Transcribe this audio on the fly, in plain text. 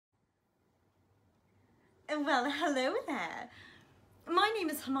Well, hello there. My name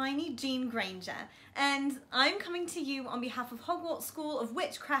is Hermione Jean Granger, and I'm coming to you on behalf of Hogwarts School of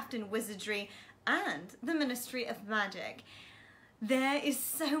Witchcraft and Wizardry and the Ministry of Magic. There is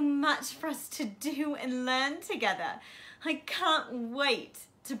so much for us to do and learn together. I can't wait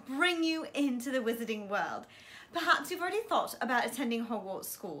to bring you into the wizarding world. Perhaps you've already thought about attending Hogwarts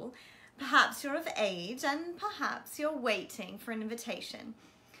School. Perhaps you're of age, and perhaps you're waiting for an invitation.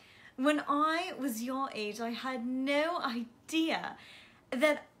 When I was your age, I had no idea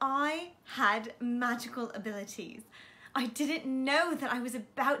that I had magical abilities. I didn't know that I was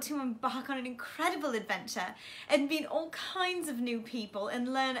about to embark on an incredible adventure and meet all kinds of new people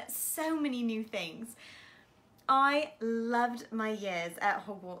and learn so many new things. I loved my years at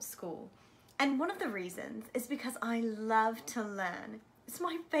Hogwarts School, and one of the reasons is because I love to learn. It's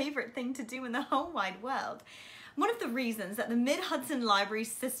my favorite thing to do in the whole wide world. One of the reasons that the Mid-Hudson Library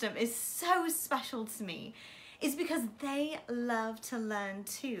system is so special to me is because they love to learn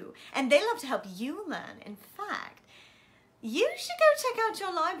too, and they love to help you learn. In fact, you should go check out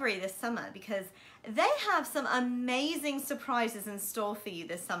your library this summer because they have some amazing surprises in store for you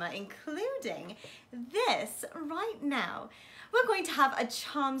this summer, including this right now. We're going to have a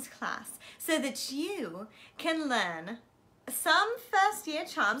charms class so that you can learn some first year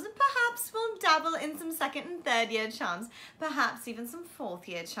charms, and perhaps we'll dabble in some second and third year charms, perhaps even some fourth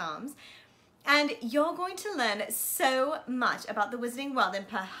year charms. And you're going to learn so much about the wizarding world, and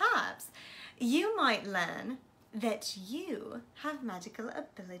perhaps you might learn that you have magical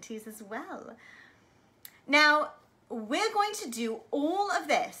abilities as well. Now, we're going to do all of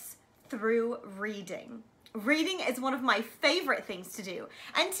this through reading. Reading is one of my favorite things to do,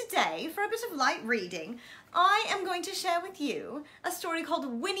 and today, for a bit of light reading, I am going to share with you a story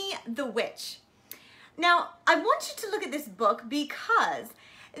called Winnie the Witch. Now, I want you to look at this book because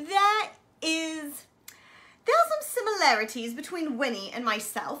there are some similarities between Winnie and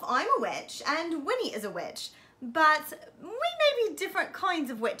myself. I'm a witch and Winnie is a witch, but we may be different kinds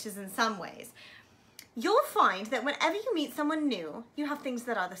of witches in some ways. You'll find that whenever you meet someone new, you have things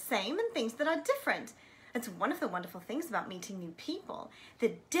that are the same and things that are different. It's one of the wonderful things about meeting new people.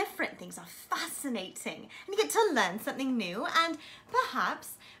 The different things are fascinating, and you get to learn something new and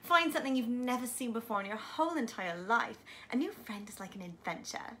perhaps find something you've never seen before in your whole entire life. A new friend is like an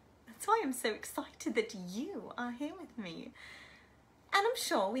adventure. That's why I'm so excited that you are here with me. And I'm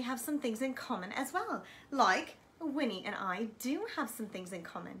sure we have some things in common as well, like Winnie and I do have some things in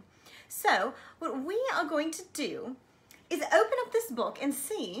common. So what we are going to do is open up this book and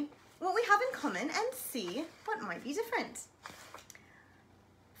see what we have in common and see what might be different.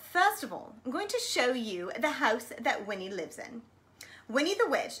 First of all, I'm going to show you the house that Winnie lives in. Winnie the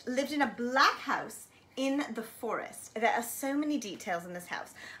Witch lived in a black house in the forest. There are so many details in this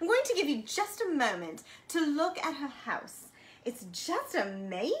house. I'm going to give you just a moment to look at her house. It's just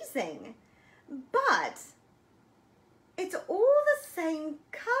amazing, but it's all the same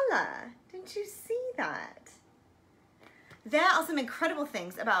color. Didn't you see that? There are some incredible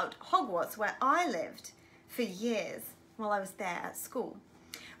things about Hogwarts where I lived for years while I was there at school.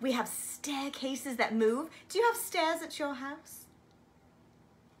 We have staircases that move. Do you have stairs at your house?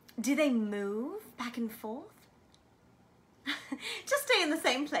 Do they move back and forth? Just stay in the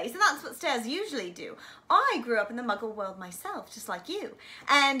same place, and that's what stairs usually do. I grew up in the Muggle world myself, just like you,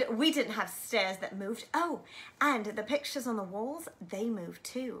 and we didn't have stairs that moved. Oh, and the pictures on the walls, they move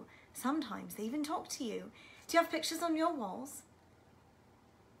too. Sometimes they even talk to you. Do you have pictures on your walls?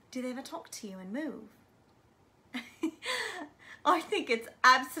 Do they ever talk to you and move? I think it's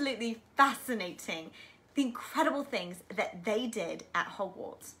absolutely fascinating, the incredible things that they did at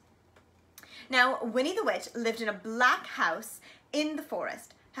Hogwarts. Now, Winnie the Witch lived in a black house in the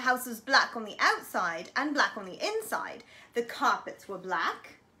forest. Her house was black on the outside and black on the inside. The carpets were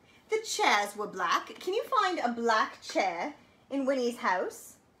black. The chairs were black. Can you find a black chair in Winnie's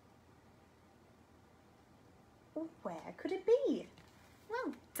house? Where could it be?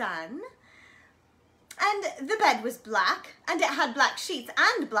 Well done. And the bed was black, and it had black sheets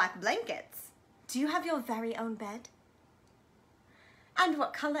and black blankets. Do you have your very own bed? And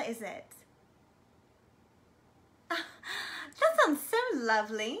what colour is it? That sounds so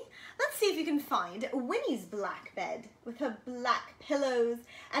lovely. Let's see if you can find Winnie's black bed with her black pillows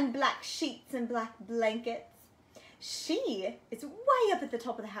and black sheets and black blankets. She is way up at the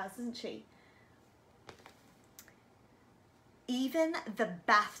top of the house, isn't she? Even the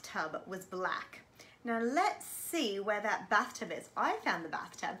bathtub was black. Now let's see where that bathtub is. I found the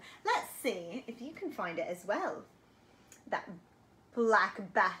bathtub. Let's see if you can find it as well. That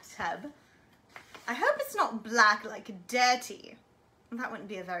black bathtub. I hope it's not black like dirty. That wouldn't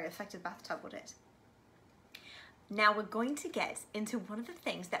be a very effective bathtub, would it? Now we're going to get into one of the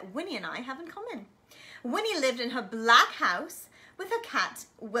things that Winnie and I have in common. Winnie lived in her black house with her cat,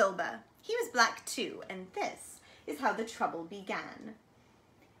 Wilbur. He was black too, and this is how the trouble began.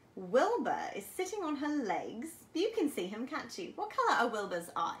 Wilbur is sitting on her legs. You can see him, can't you? What colour are Wilbur's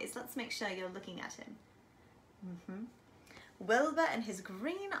eyes? Let's make sure you're looking at him. Wilbur and his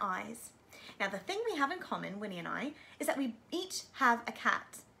green eyes. Now the thing we have in common, Winnie and I, is that we each have a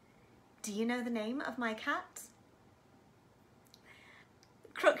cat. Do you know the name of my cat?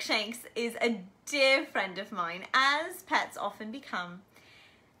 Crookshanks is a dear friend of mine, as pets often become.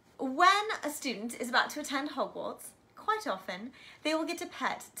 When a student is about to attend Hogwarts, quite often, they will get a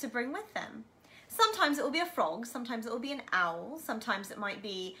pet to bring with them. Sometimes it will be a frog, sometimes it will be an owl, sometimes it might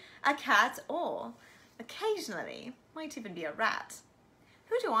be a cat, or occasionally might even be a rat.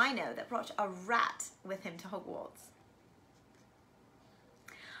 Who do I know that brought a rat with him to Hogwarts?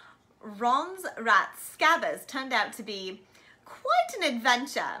 Ron's rat Scabbers turned out to be quite an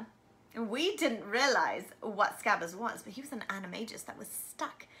adventure. We didn't realise what Scabbers was, but he was an animagus that was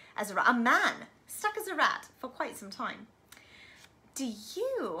stuck as a rat, a man stuck as a rat for quite some time. Do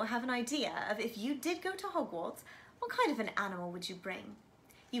you have an idea of, if you did go to Hogwarts, what kind of an animal would you bring?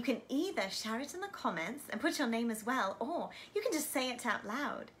 You can either share it in the comments and put your name as well, or you can just say it out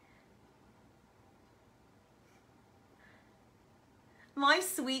loud. My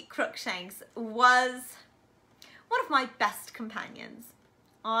sweet Crookshanks was one of my best companions.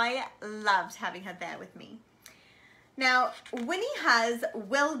 I loved having her there with me. Now, Winnie has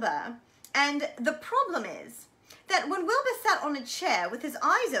Wilbur, and the problem is that when Wilbur sat on a chair with his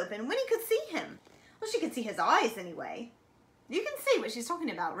eyes open, Winnie could see him. Well, she could see his eyes anyway. You can see what she's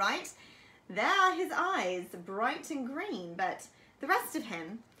talking about, right? There are his eyes, bright and green, but the rest of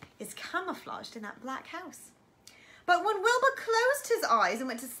him is camouflaged in that black house. But when Wilbur closed his eyes and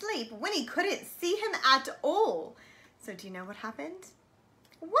went to sleep, Winnie couldn't see him at all. So do you know what happened?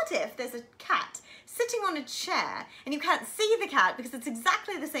 What if there's a cat sitting on a chair and you can't see the cat because it's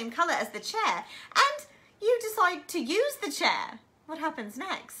exactly the same colour as the chair, and you decide to use the chair? What happens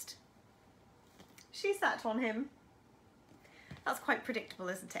next? She sat on him. That's quite predictable,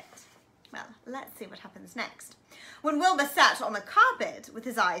 isn't it? Well, let's see what happens next. When Wilbur sat on the carpet with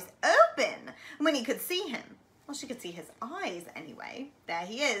his eyes open, Winnie could see him. Well, she could see his eyes anyway. There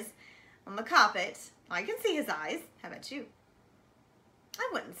he is on the carpet. I can see his eyes. How about you? I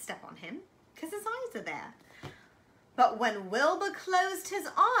wouldn't step on him because his eyes are there. But when Wilbur closed his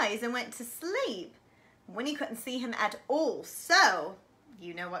eyes and went to sleep, Winnie couldn't see him at all. So,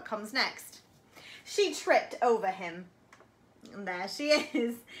 you know what comes next. She tripped over him. And there she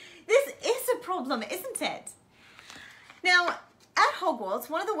is. This is a problem, isn't it? Now, at Hogwarts,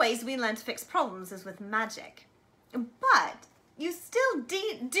 one of the ways we learn to fix problems is with magic. But you still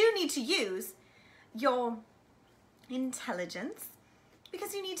do need to use your intelligence,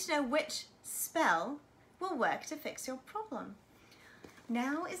 because you need to know which spell will work to fix your problem.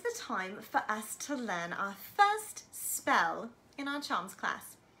 Now is the time for us to learn our first spell in our charms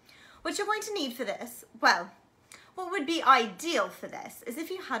class. What you're going to need for this, well, what would be ideal for this is if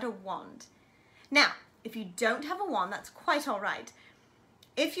you had a wand. Now, if you don't have a wand, that's quite all right.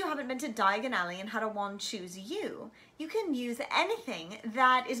 If you haven't been to Diagon Alley and had a wand choose you, you can use anything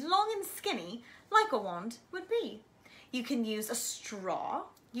that is long and skinny, like a wand would be. You can use a straw,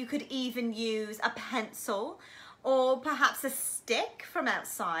 you could even use a pencil, or perhaps a stick from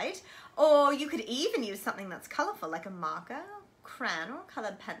outside, or you could even use something that's colourful, like a marker, crayon, or a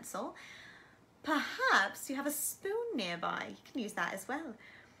coloured pencil. Perhaps you have a spoon nearby, you can use that as well.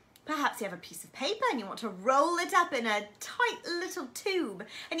 Perhaps you have a piece of paper and you want to roll it up in a tight little tube,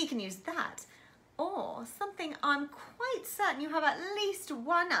 and you can use that. Or something I'm quite certain you have at least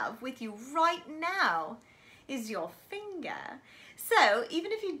one of with you right now is your finger. So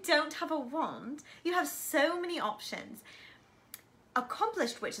even if you don't have a wand, you have so many options.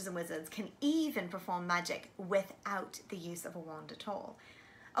 Accomplished witches and wizards can even perform magic without the use of a wand at all.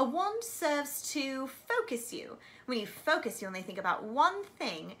 A wand serves to focus you. When you focus, you only think about one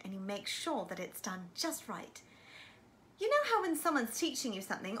thing and you make sure that it's done just right. You know how when someone's teaching you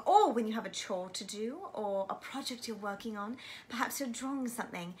something, or when you have a chore to do, or a project you're working on, perhaps you're drawing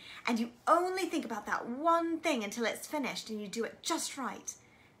something, and you only think about that one thing until it's finished and you do it just right.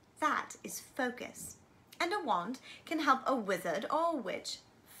 That is focus. And a wand can help a wizard or a witch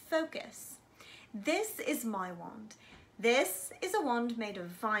focus. This is my wand. This is a wand made of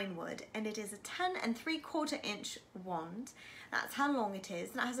vine wood, and it is a 10 3/4 inch wand. That's how long it is,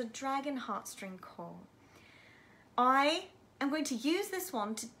 and it has a dragon heartstring core. I am going to use this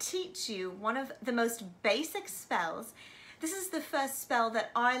wand to teach you one of the most basic spells. This is the first spell that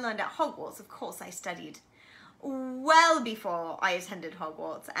I learned at Hogwarts. Of course, I studied well before I attended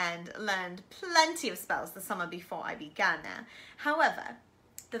Hogwarts and learned plenty of spells the summer before I began there. However,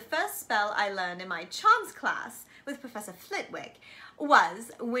 the first spell I learned in my charms class with Professor Flitwick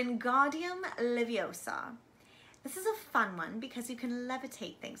was Wingardium Leviosa. This is a fun one because you can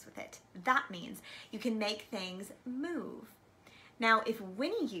levitate things with it. That means you can make things move. Now, if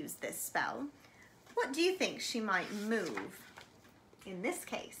Winnie used this spell, what do you think she might move in this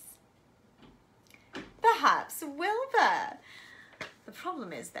case? Perhaps Wilbur. The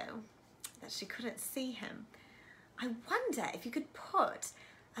problem is, though, that she couldn't see him. I wonder if you could put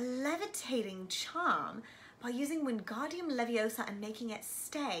a levitating charm by using Wingardium Leviosa and making it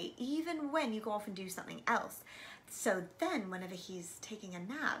stay even when you go off and do something else. So then, whenever he's taking a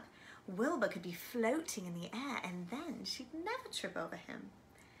nap, Wilbur could be floating in the air and then she'd never trip over him.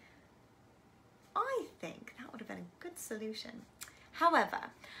 I think that would have been a good solution. However,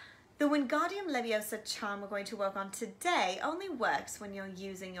 the Wingardium Leviosa charm we're going to work on today only works when you're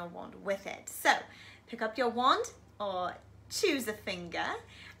using your wand with it. So, pick up your wand or choose a finger,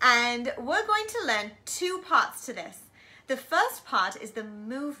 and we're going to learn two parts to this. The first part is the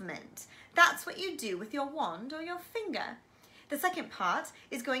movement. That's what you do with your wand or your finger. The second part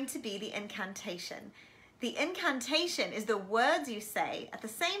is going to be the incantation. The incantation is the words you say at the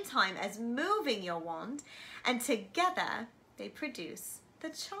same time as moving your wand, and together they produce the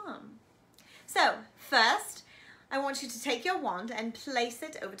charm. So first, I want you to take your wand and place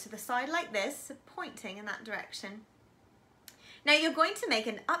it over to the side like this, pointing in that direction. Now you're going to make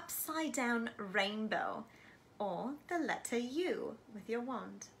an upside down rainbow or the letter U with your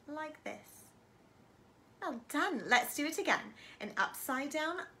wand, like this. Well done. Let's do it again. An upside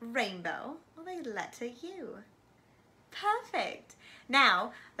down rainbow or the letter U. Perfect.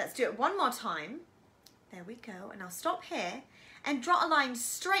 Now let's do it one more time. There we go. And I'll stop here and draw a line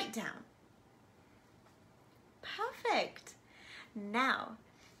straight down. Perfect. Now,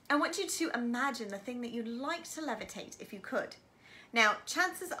 I want you to imagine the thing that you'd like to levitate if you could. Now,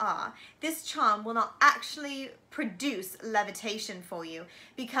 chances are this charm will not actually produce levitation for you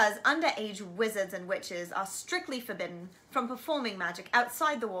because underage wizards and witches are strictly forbidden from performing magic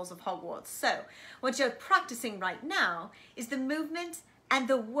outside the walls of Hogwarts. So, what you're practicing right now is the movement and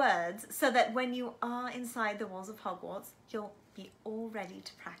the words so that when you are inside the walls of Hogwarts, you'll be all ready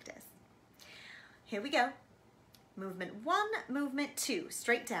to practice. Here we go. Movement 1, movement 2,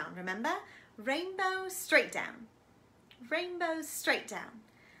 straight down. Remember? Rainbow, straight down. Rainbow, straight down.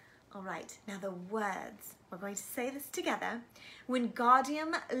 All right, now the words. We're going to say this together.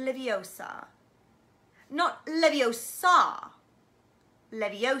 Wingardium Leviosa. Not Leviosa.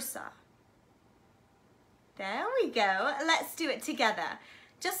 Leviosa. There we go. Let's do it together.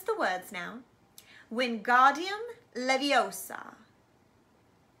 Just the words now. Wingardium Leviosa.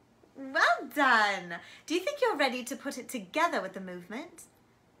 Well done. Do you think you're ready to put it together with the movement?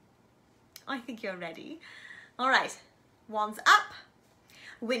 I think you're ready. All right, wands up.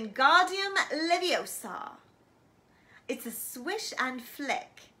 Wingardium Leviosa. It's a swish and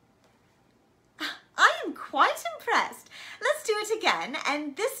flick. I am quite impressed. Let's do it again,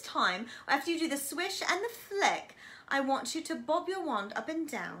 and this time, after you do the swish and the flick, I want you to bob your wand up and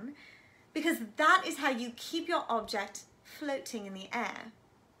down because that is how you keep your object floating in the air.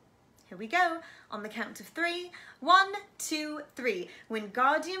 Here we go, on the count of 3. 1, 2, 3.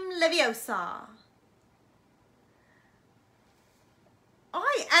 Wingardium Leviosa.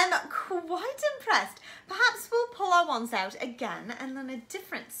 I am quite impressed. Perhaps we'll pull our wands out again and learn a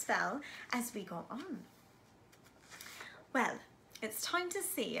different spell as we go on. Well, it's time to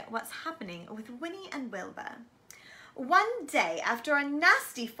see what's happening with Winnie and Wilbur. One day, after a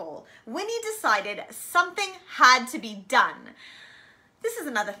nasty fall, Winnie decided something had to be done. This is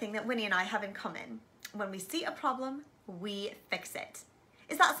another thing that Winnie and I have in common. When we see a problem, we fix it.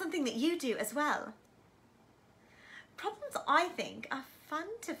 Is that something that you do as well? Problems, I think, are fun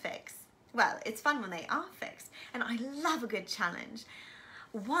to fix. Well, it's fun when they are fixed, and I love a good challenge.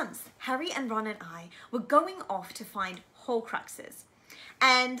 Once, Harry and Ron and I were going off to find Horcruxes,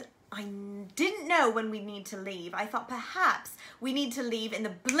 and I didn't know when we'd need to leave. I thought perhaps we need to leave in the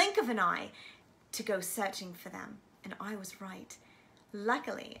blink of an eye to go searching for them, and I was right.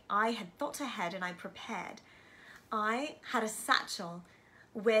 Luckily, I had thought ahead and I prepared. I had a satchel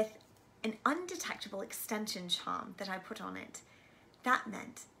with an undetectable extension charm that I put on it. That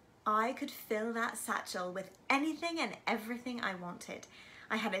meant I could fill that satchel with anything and everything I wanted.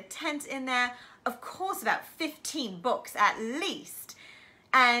 I had a tent in there, of course about 15 books at least,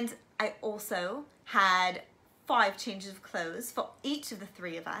 and I also had 5 changes of clothes for each of the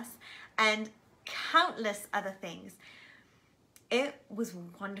 3 of us and countless other things. It was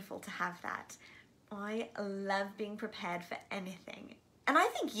wonderful to have that. I love being prepared for anything. And I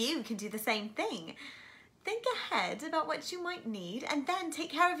think you can do the same thing. Think ahead about what you might need and then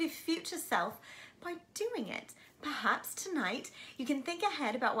take care of your future self by doing it. Perhaps tonight you can think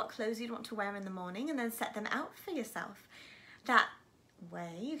ahead about what clothes you'd want to wear in the morning and then set them out for yourself. That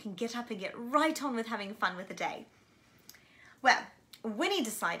way you can get up and get right on with having fun with the day. Well, Winnie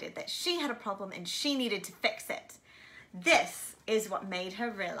decided that she had a problem and she needed to fix it. This is what made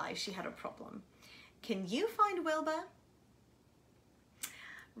her realize she had a problem. Can you find Wilbur?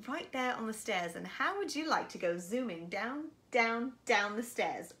 Right there on the stairs. And how would you like to go zooming down, down, down the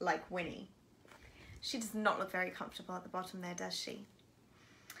stairs like Winnie? She does not look very comfortable at the bottom there, does she?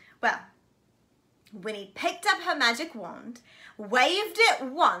 Well, Winnie picked up her magic wand, waved it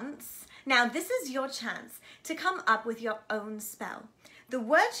once. Now this is your chance to come up with your own spell. The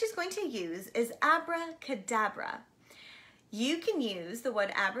word she's going to use is abracadabra. You can use the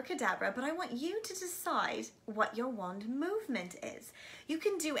word abracadabra, but I want you to decide what your wand movement is. You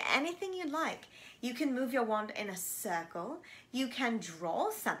can do anything you like. You can move your wand in a circle. You can draw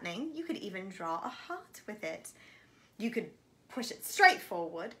something. You could even draw a heart with it. You could push it straight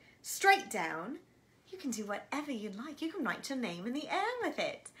forward, straight down. You can do whatever you like. You can write your name in the air with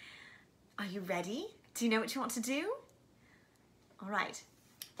it. Are you ready? Do you know what you want to do? All right,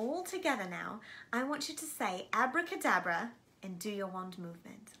 all together now, I want you to say abracadabra and do your wand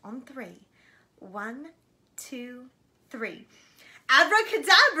movement on 3. 1, 2, 3.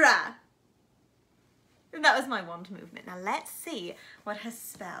 Abracadabra! That was my wand movement. Now let's see what her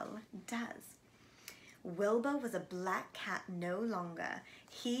spell does. Wilbur was a black cat no longer.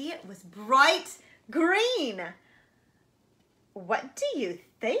 He was bright green. What do you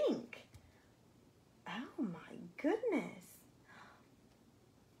think? Oh my goodness.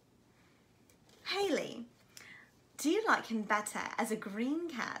 Hayley, do you like him better as a green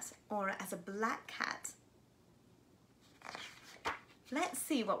cat or as a black cat? Let's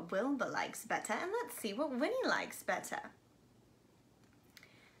see what Wilbur likes better and let's see what Winnie likes better.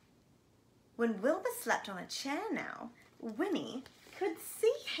 When Wilbur slept on a chair now, Winnie could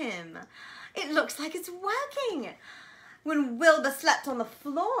see him. It looks like it's working. When Wilbur slept on the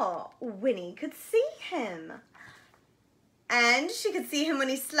floor, Winnie could see him. And she could see him when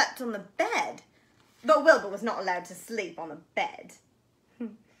he slept on the bed. But Wilbur was not allowed to sleep on a bed.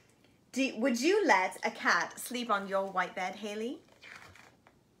 Would you let a cat sleep on your white bed, Hayley?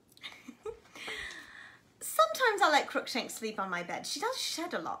 Sometimes I let Crookshank sleep on my bed. She does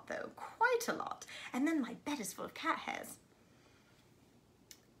shed a lot though, quite a lot. And then my bed is full of cat hairs.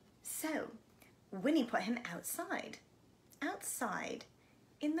 So, Winnie put him outside. Outside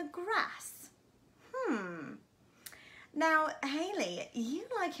in the grass. Now, Hayley, you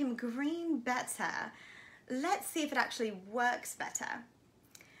like him green better. Let's see if it actually works better.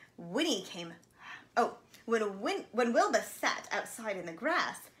 Winnie came, when Wilbur sat outside in the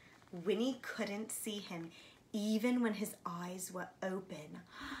grass, Winnie couldn't see him, even when his eyes were open.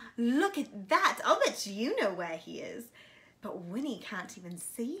 Look at that, I'll bet you know where he is. But Winnie can't even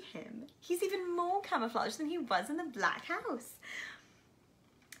see him. He's even more camouflaged than he was in the black house.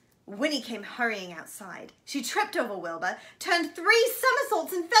 Winnie came hurrying outside. She tripped over Wilbur, turned 3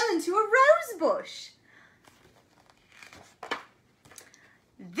 somersaults and fell into a rose bush.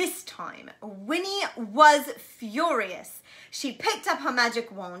 This time, Winnie was furious. She picked up her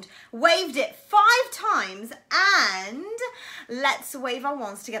magic wand, waved it 5 times, and let's wave our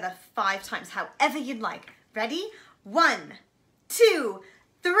wands together 5 times, however you'd like. Ready? 1, 2,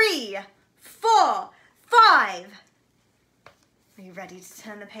 3, 4, 5. Are you ready to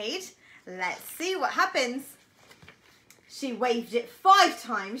turn the page? Let's see what happens. She waved it 5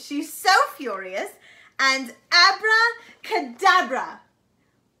 times. She's so furious. And abracadabra.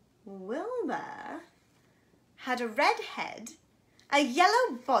 Wilbur had a red head, a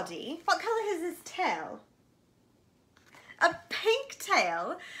yellow body. What colour is his tail? A pink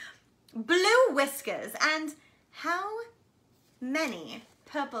tail, blue whiskers, and how many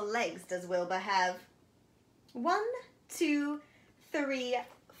purple legs does Wilbur have? 1, 2, 3,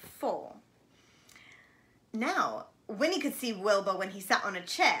 4. Now, Winnie could see Wilbur when he sat on a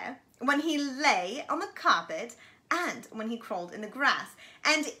chair, when he lay on the carpet, and when he crawled in the grass,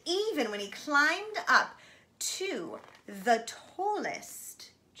 and even when he climbed up to the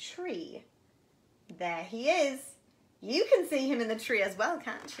tallest tree. There he is. You can see him in the tree as well,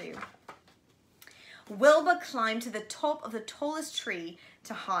 can't you? Wilbur climbed to the top of the tallest tree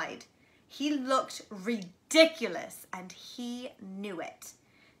to hide. He looked ridiculous, and he knew it.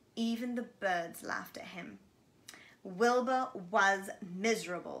 Even the birds laughed at him. Wilbur was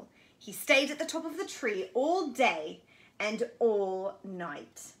miserable. He stayed at the top of the tree all day and all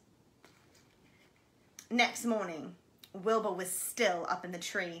night. Next morning, Wilbur was still up in the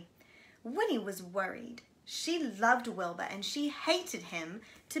tree. Winnie was worried. She loved Wilbur and she hated him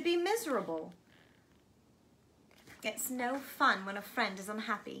to be miserable. It's no fun when a friend is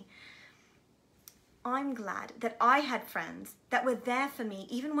unhappy. I'm glad that I had friends that were there for me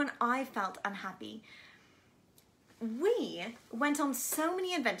even when I felt unhappy. We went on so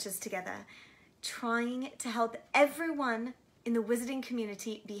many adventures together, trying to help everyone in the wizarding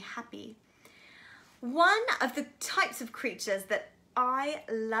community be happy. One of the types of creatures that I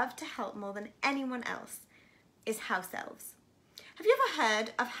love to help more than anyone else is house elves. Have you ever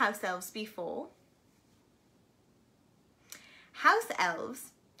heard of house elves before? House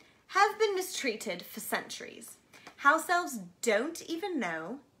elves have been mistreated for centuries. House elves don't even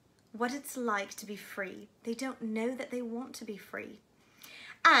know what it's like to be free. They don't know that they want to be free.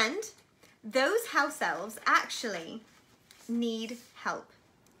 And those house elves actually need help,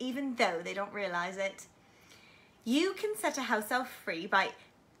 even though they don't realize it. You can set a house elf free by,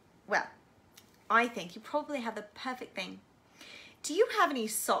 well, I think you probably have the perfect thing. Do you have any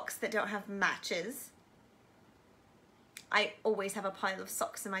socks that don't have matches? I always have a pile of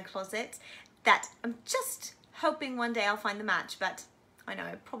socks in my closet that I'm just hoping one day I'll find the match, but I know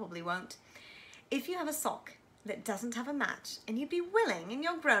I probably won't. If you have a sock that doesn't have a match and you'd be willing, and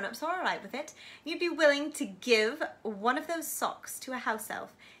your grown-ups are all right with it, you'd be willing to give one of those socks to a house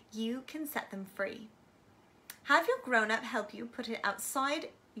elf, you can set them free. Have your grown-up help you put it outside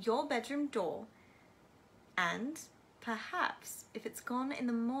your bedroom door, and perhaps if it's gone in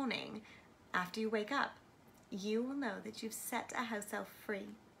the morning after you wake up, you will know that you've set a house elf free.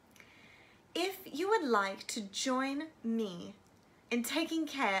 If you would like to join me in taking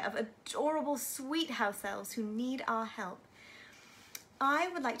care of adorable, sweet house elves who need our help, I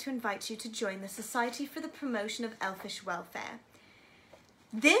would like to invite you to join the Society for the Promotion of Elfish Welfare.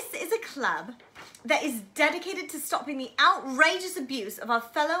 This is a club that is dedicated to stopping the outrageous abuse of our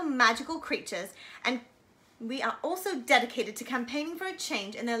fellow magical creatures, and we are also dedicated to campaigning for a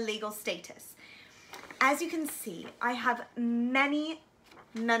change in their legal status. As you can see, I have many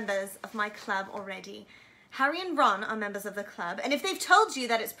members of my club already. Harry and Ron are members of the club, and if they've told you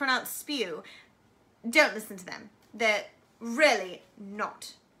that it's pronounced spew, don't listen to them. They're really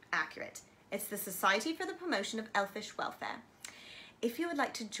not accurate. It's the Society for the Promotion of Elfish Welfare. If you would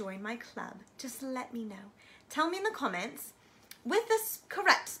like to join my club, just let me know. Tell me in the comments, with the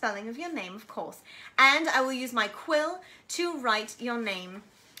correct spelling of your name, of course, and I will use my quill to write your name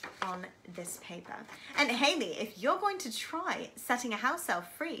on this paper. And Haley, if you're going to try setting a house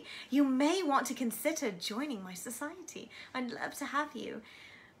elf free, you may want to consider joining my society. I'd love to have you.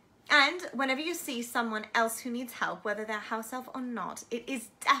 And whenever you see someone else who needs help, whether they're house elf or not, it is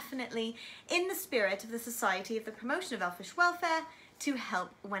definitely in the spirit of the Society of the Promotion of Elfish Welfare to help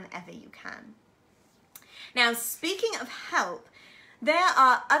whenever you can. Now, speaking of help, there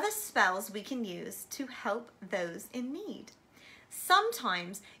are other spells we can use to help those in need.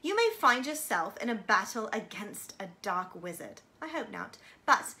 Sometimes you may find yourself in a battle against a dark wizard. I hope not.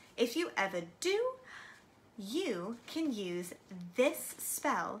 But if you ever do, you can use this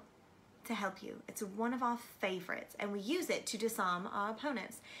spell to help you. It's one of our favorites, and we use it to disarm our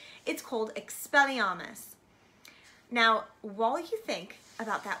opponents. It's called Expelliarmus. Now, while you think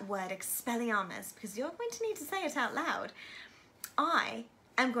about that word Expelliarmus, because you're going to need to say it out loud, I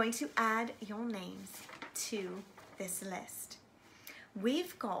am going to add your names to this list.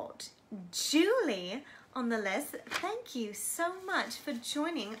 We've got Julie on the list. Thank you so much for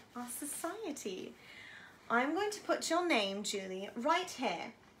joining our society. I'm going to put your name, Julie, right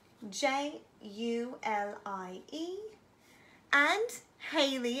here. Julie. And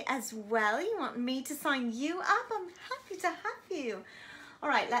Haley as well. You want me to sign you up? I'm happy to have you. All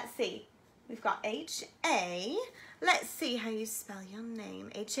right, let's see. We've got H-A. Let's see how you spell your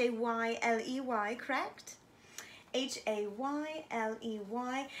name. H-A-Y-L-E-Y, correct? H-A-Y-L-E-Y.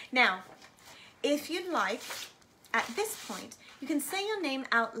 Now, if you'd like, at this point, you can say your name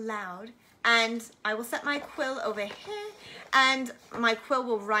out loud, and I will set my quill over here, and my quill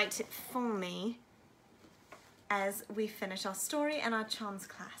will write it for me as we finish our story and our charms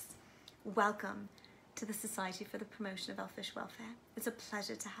class. Welcome to the Society for the Promotion of Elfish Welfare. It's a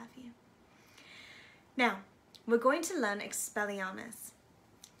pleasure to have you. Now, we're going to learn Expelliarmus.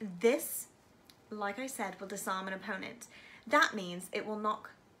 This, like I said, will disarm an opponent. That means it will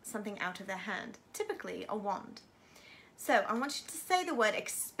knock something out of their hand, typically a wand. So I want you to say the word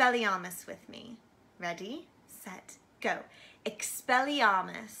Expelliarmus with me. Ready, set, go.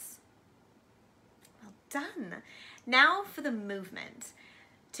 Expelliarmus. Well done. Now for the movement.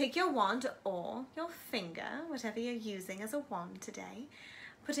 Take your wand or your finger, whatever you're using as a wand today.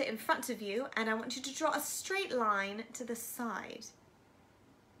 Put it in front of you, and I want you to draw a straight line to the side.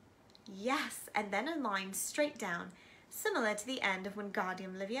 Yes, and then a line straight down, similar to the end of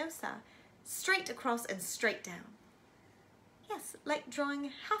Wingardium Leviosa. Straight across and straight down. Yes, like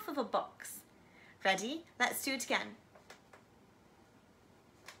drawing half of a box. Ready? Let's do it again.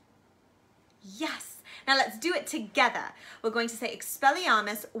 Yes. Now let's do it together. We're going to say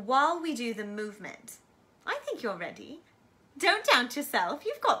Expelliarmus while we do the movement. I think you're ready. Don't doubt yourself.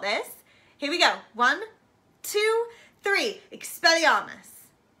 You've got this. Here we go. 1, 2, 3. Expelliarmus.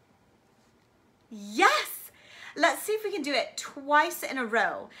 Yes. Let's see if we can do it twice in a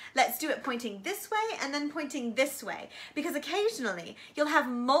row. Let's do it pointing this way and then pointing this way, because occasionally you'll have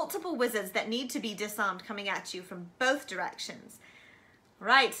multiple wizards that need to be disarmed coming at you from both directions.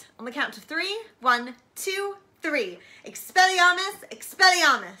 Right, on the count of 3. 1, 2, 3. Expelliarmus,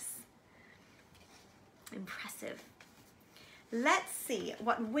 Expelliarmus. Impressive. Let's see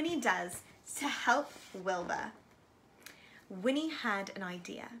what Winnie does to help Wilbur. Winnie had an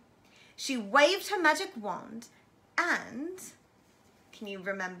idea. She waved her magic wand, and can you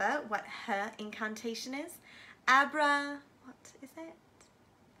remember what her incantation is? What is it?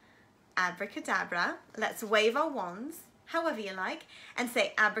 Abracadabra. Let's wave our wands, however you like, and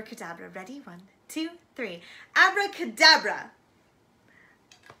say abracadabra. Ready? 1, 2, 3. Abracadabra.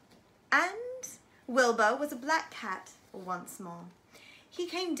 And Wilbur was a black cat once more. He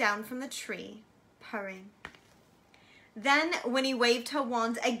came down from the tree, purring. Then Winnie waved her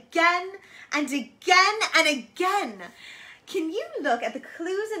wand again and again and again. Can you look at the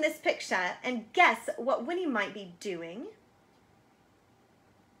clues in this picture and guess what Winnie might be doing?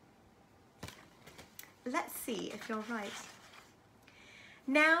 Let's see if you're right.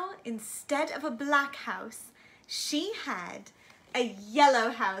 Now, instead of a black house, she had a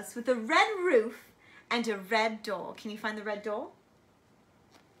yellow house with a red roof and a red door. Can you find the red door?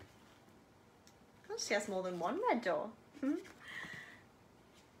 Oh, she has more than one red door.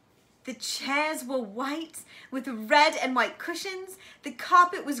 The chairs were white with red and white cushions. The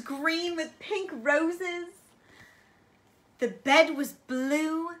carpet was green with pink roses. The bed was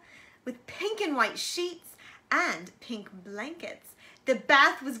blue with pink and white sheets and pink blankets. The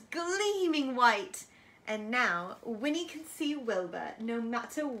bath was gleaming white. And now Winnie can see Wilbur no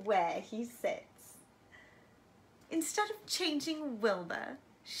matter where he sits. Instead of changing Wilbur,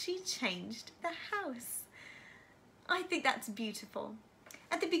 she changed the house. I think that's beautiful.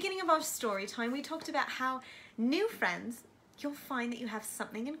 At the beginning of our story time, we talked about how new friends, you'll find that you have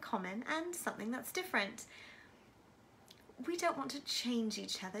something in common and something that's different. We don't want to change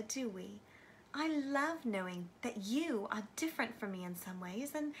each other, do we? I love knowing that you are different from me in some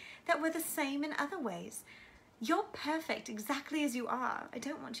ways and that we're the same in other ways. You're perfect exactly as you are. I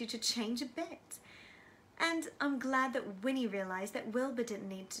don't want you to change a bit. And I'm glad that Winnie realized that Wilbur didn't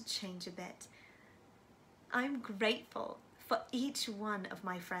need to change a bit. I'm grateful for each one of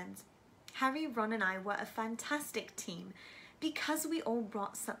my friends. Harry, Ron, and I were a fantastic team because we all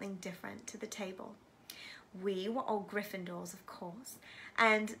brought something different to the table. We were all Gryffindors, of course,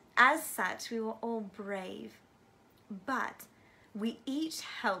 and as such, we were all brave. But we each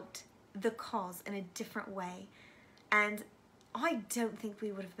helped the cause in a different way, and I don't think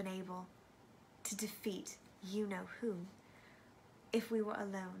we would have been able to defeat you-know-who if we were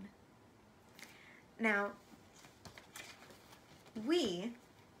alone. Now, we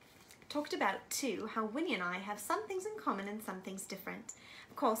talked about too how Winnie and I have some things in common and some things different.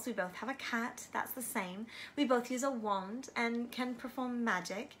 Of course, we both have a cat, that's the same. We both use a wand and can perform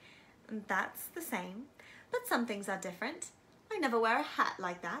magic, and that's the same. But some things are different. I never wear a hat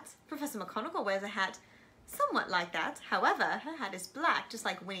like that. Professor McGonagall wears a hat somewhat like that. However, her hat is black, just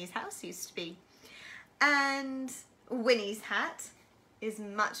like Winnie's house used to be. And Winnie's hat is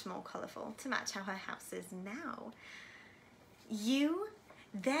much more colourful to match how her house is now.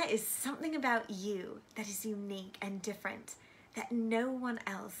 There is something about you that is unique and different that no one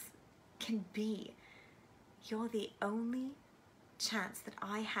else can be. You're the only chance that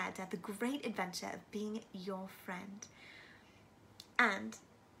I had to have the great adventure of being your friend. And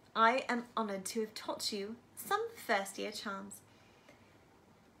I am honoured to have taught you some first year charms.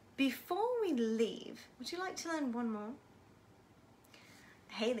 Before we leave, would you like to learn one more?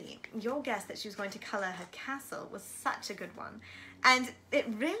 Haley, your guess that she was going to colour her castle was such a good one. And it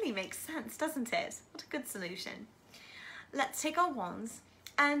really makes sense, doesn't it? What a good solution. Let's take our wands,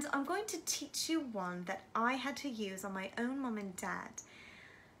 and I'm going to teach you one that I had to use on my own mum and dad.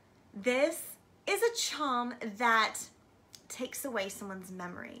 This is a charm that takes away someone's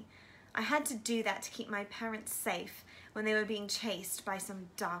memory. I had to do that to keep my parents safe when they were being chased by some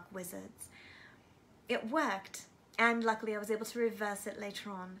dark wizards. It worked, And luckily I was able to reverse it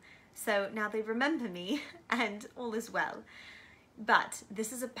later on. So now they remember me and all is well. But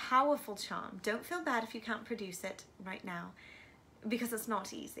this is a powerful charm. Don't feel bad if you can't produce it right now, because it's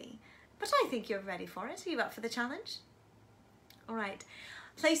not easy. But I think you're ready for it. Are you up for the challenge? All right,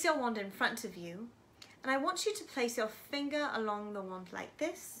 place your wand in front of you, and I want you to place your finger along the wand like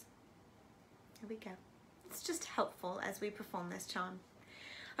this. Here we go. It's just helpful as we perform this charm.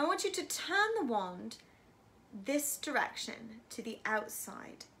 I want you to turn the wand this direction to the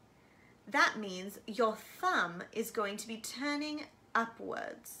outside. That means your thumb is going to be turning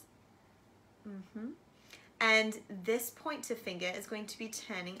upwards. And this pointer finger is going to be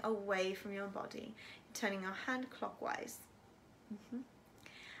turning away from your body, turning your hand clockwise.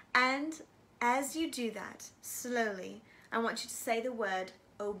 And as you do that, slowly, I want you to say the word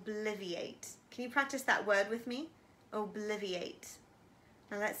obliviate. Can you practice that word with me? Obliviate.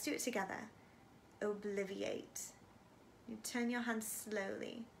 Now let's do it together. Obliviate. You turn your hand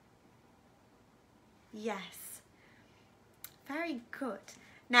slowly. Yes. Very good.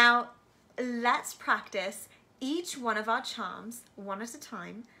 Now, let's practice each one of our charms one at a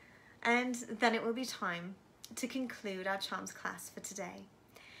time, and then it will be time to conclude our charms class for today.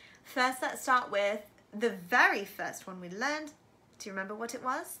 First, let's start with the very first one we learned. Do you remember what it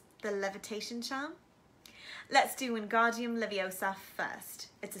was? The levitation charm. Let's do Wingardium Leviosa first.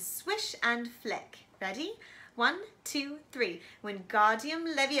 It's a swish and flick. Ready? 1, 2, 3.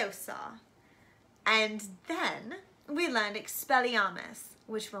 Wingardium Leviosa. And then we learned Expelliarmus,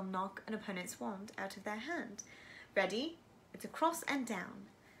 which will knock an opponent's wand out of their hand. Ready? It's across and down.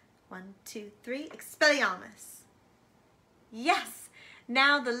 1, 2, 3. Expelliarmus. Yes!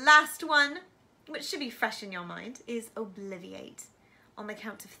 Now the last one, which should be fresh in your mind, is Obliviate. On the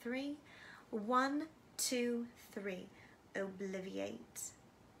count of 3. 1, 2, 3. Obliviate.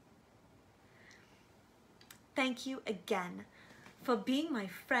 Thank you again for being my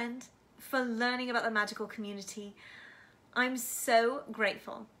friend, for learning about the magical community. I'm so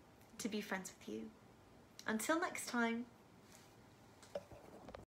grateful to be friends with you. Until next time.